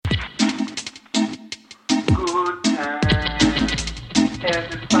good time.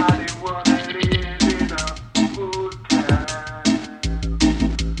 Everybody wanna live in a good time.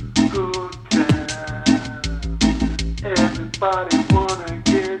 Good time. Everybody wanna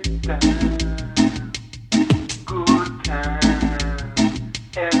get down. Good time.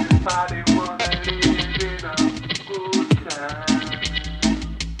 Everybody wanna live in a good time.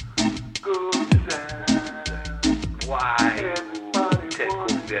 Good time. Why take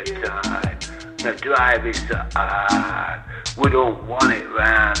up your time? The drive is so hard. We don't want it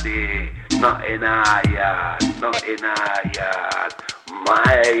round here. Not in our yard. Not in our yard.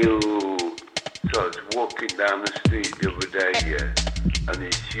 My youth. So I was walking down the street the other day, yeah, and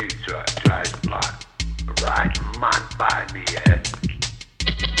this youth drives by, right mad by me, yeah.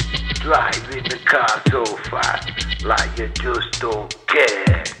 Driving the car so fast, like you just don't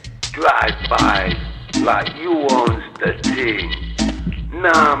care. Drive by, like you owns the thing.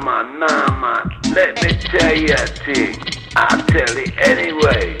 Nah man, let me tell you a thing. I'll tell it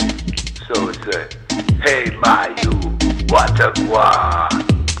anyway. So I said, hey my you, what a GWAN.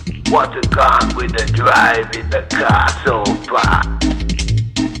 What a gun with the drive in the car so far.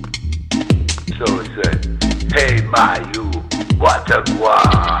 So I said, hey my you, what a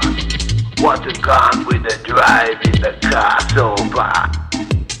GWAN. What a gun with the drive in the car so far.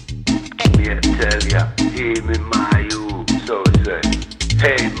 Me tell ya, hear me my you. So I said,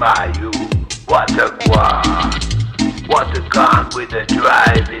 hey my you, what a GWAN. What a gun with the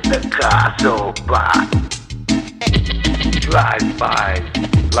drive in the car so far. Drive by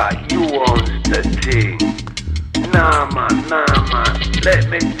like you owns the thing. Nah man, let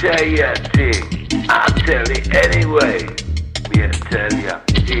me tell you a thing. I'll tell it anyway. Me tell ya,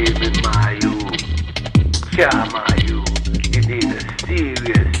 hear me my you. Yeah my you, you need a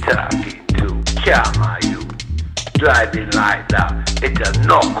serious talking to. Yeah my you, driving like that, it'll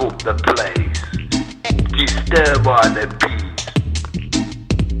knock up the place. Disturb all the peace.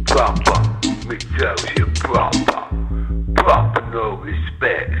 Proper, me tell you proper. Proper no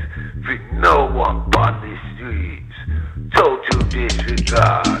respect, with no one on the streets. Total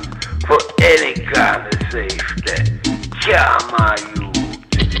disregard for any kind of safety. Child my youth,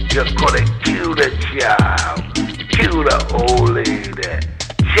 you're gonna kill the child, kill the old lady.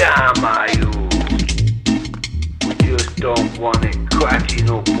 Child my youth, we just don't want it cracking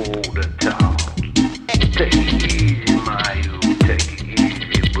up all the time. Take it easy my youth, take it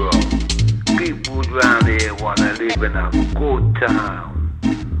easy bro. People round here wanna live in a good town,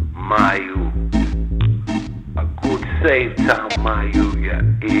 my youth. A good safe town, my youth, yeah.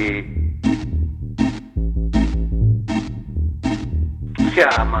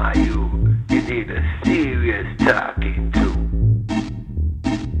 Yeah, my youth, you need a serious talking to.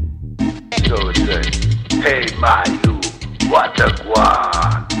 So it says, hey, my youth, what a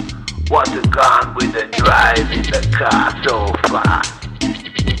GWAN. What a gun with the drive in the car so fast.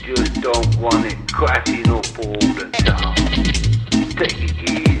 Just don't want it crashing up all the time. Take it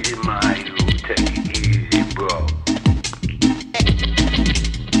easy, my you. Take it easy, bro.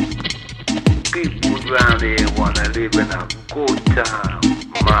 People round here wanna live in a good town,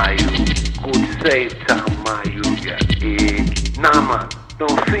 my you. Good safe town, my you. Yeah. Nah man,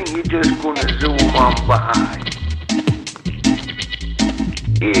 don't think you just gonna zoom on by.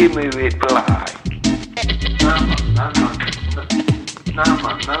 Hear me reply. Nah man. Nah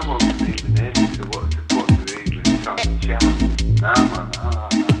man, no one's even into what's supposed to even try to chat. Nah man,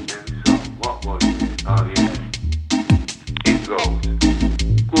 so what was it? Oh yeah. It goes,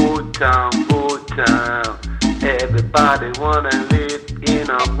 good town, everybody wanna live in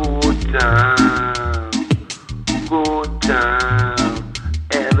a good town. Good town,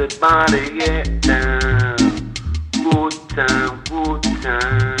 everybody get down. Good town,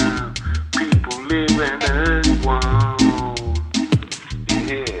 people living as one.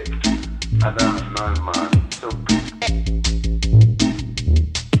 I don't know, man. So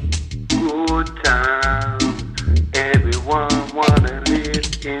good town. Everyone wanna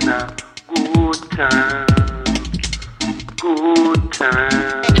live in a good town. Good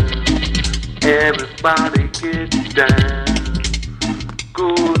town. Everybody get down.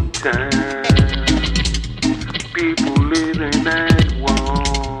 Good town. People living at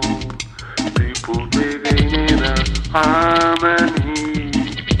one. People living in a harmony.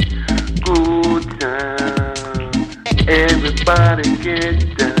 Good time, everybody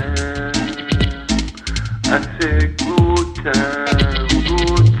get down. I said good time,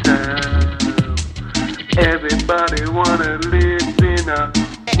 everybody wanna live in a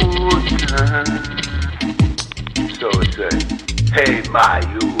good time. So I said, hey my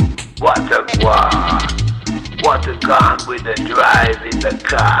you, what a GWAN. What a gun with the drive in the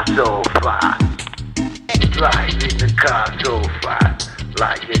car so fast. Driving the car so fast,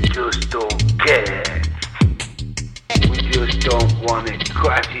 like you just don't care. We just don't want it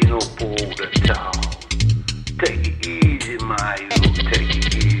crashing up all the time. Take it easy, my youth, take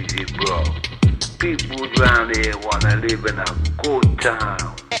it easy, bro. People round here wanna live in a good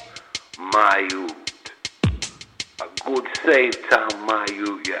town, my youth. A good safe town, my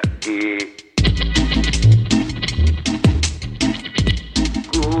youth, yeah, yeah.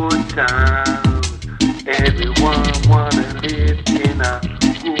 Good town, everyone wanna live in a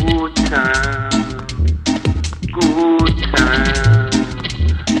good town. Good town,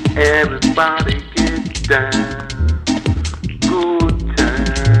 everybody get down. Good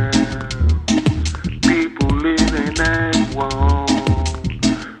town, people living as one.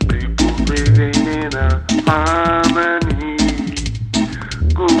 People living in a harmony.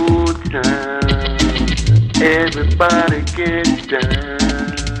 Good town, everybody get down.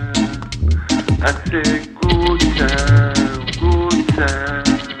 I say good town, good town.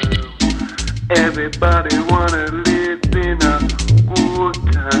 Everybody wanna live in a good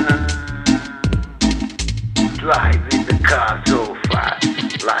time. Driving the car so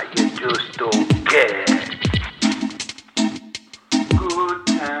fast, like you just don't care. Good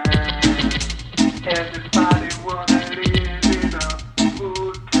time. Everybody wanna live in a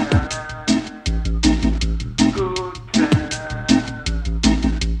good time. Good time.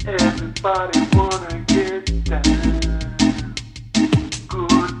 Everybody wanna get down.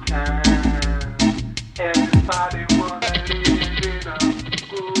 Good time. Everybody wanna live in a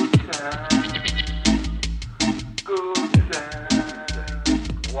good time. Good time.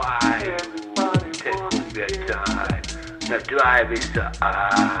 Why Everybody take wanna up your get time? The drive is so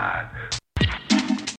hard.